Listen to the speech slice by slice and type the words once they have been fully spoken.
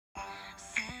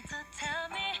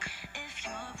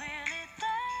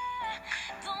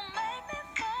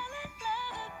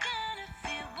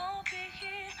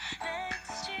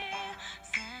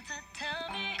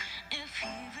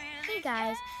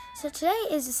guys, so today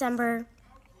is December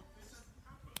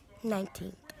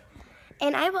 19th,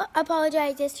 and I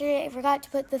apologize yesterday. I forgot to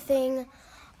put the thing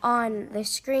on the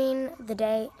screen, the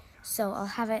date, so I'll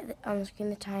have it on the screen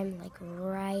the time, like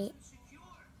right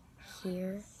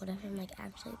here. What if I'm like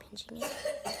actually pinching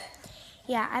it?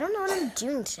 Yeah, I don't know what I'm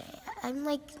doing today. I'm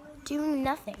like doing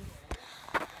nothing,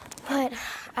 but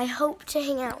I hope to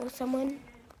hang out with someone.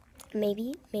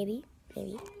 Maybe,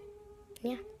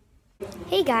 yeah.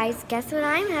 Hey guys, guess what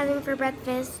I'm having for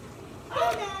breakfast?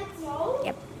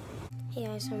 Yep. Hey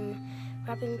guys, I'm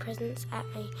wrapping presents at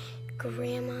my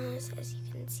grandma's. As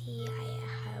you can see, I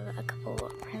have a couple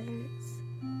of presents.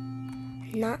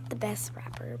 Not the best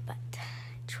wrapper, but I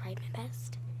tried my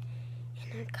best.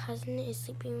 And her cousin is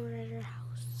sleeping over at her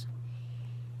house.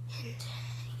 And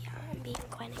yeah, I'm being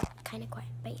kind of quiet,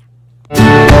 but yeah.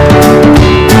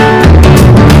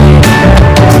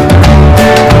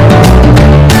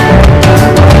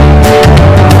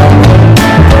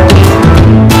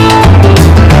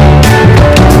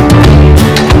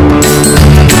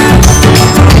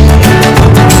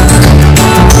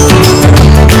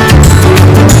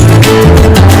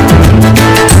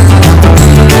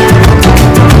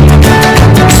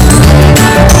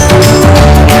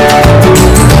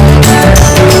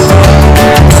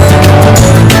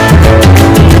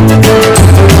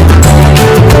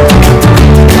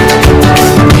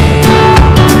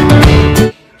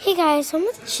 So I'm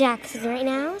with Jackson right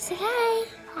now. Say hi.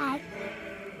 Hi.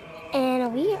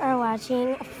 And we are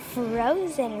watching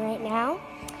Frozen right now.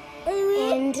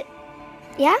 And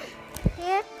yeah?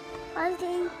 They're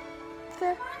wanting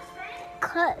to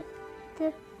cut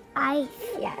the ice.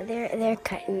 Yeah, they're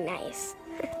cutting nice.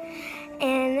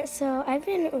 And so I've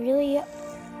been really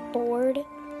bored,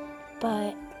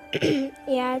 but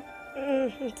yeah,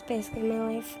 it's basically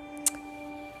my life.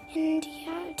 And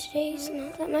yeah, today's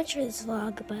not that much for this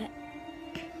vlog, but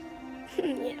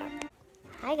yeah.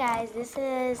 Hi guys, this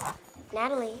is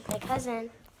Natalie, my cousin.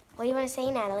 What do you want to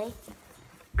say, Natalie?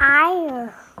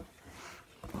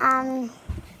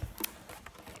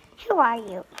 Who are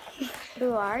you?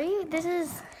 Who are you? This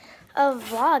is a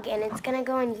vlog and it's gonna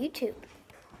go on YouTube.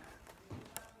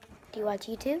 Do you watch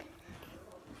YouTube?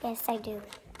 Yes, I do.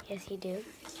 Yes, you do.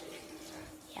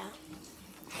 Yeah.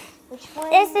 Which one?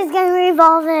 This is going to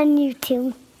revolve on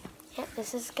YouTube. Yeah,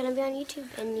 this is gonna be on YouTube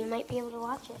and you might be able to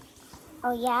watch it.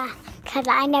 Oh, yeah, because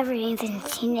I never even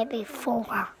seen it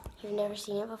before. You've never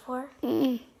seen it before?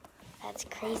 Mm-mm. That's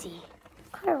crazy.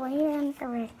 Claire, why are you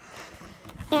under it?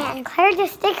 And Claire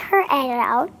just stick her head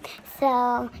out,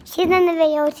 so she's in the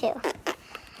video too.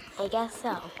 I guess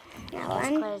so. That I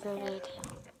guess one. Claire's in the video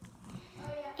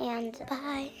too. And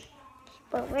bye.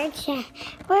 But we're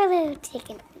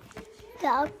taking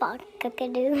dog bark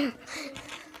cockadoo.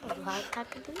 Vlog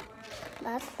cockadoo?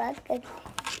 Dog bark cockadoo.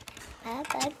 Bop,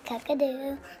 bop,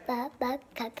 cockadoo, bop, bop,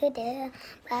 cockadoo,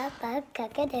 bop, bop,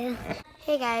 cockadoo.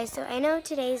 Hey guys, so I know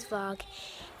today's vlog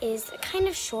is kind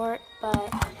of short,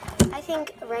 but I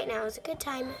think right now is a good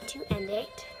time to end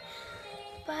it.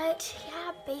 But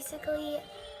yeah, basically,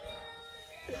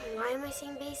 why am I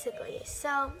saying basically?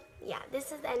 So yeah,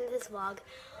 this is the end of this vlog.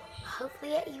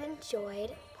 Hopefully you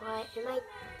enjoyed, but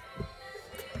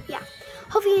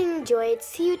hopefully you enjoyed.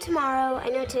 See you tomorrow. I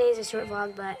know today's a short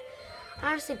vlog, but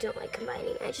I honestly don't like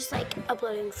combining. I just like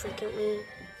uploading frequently.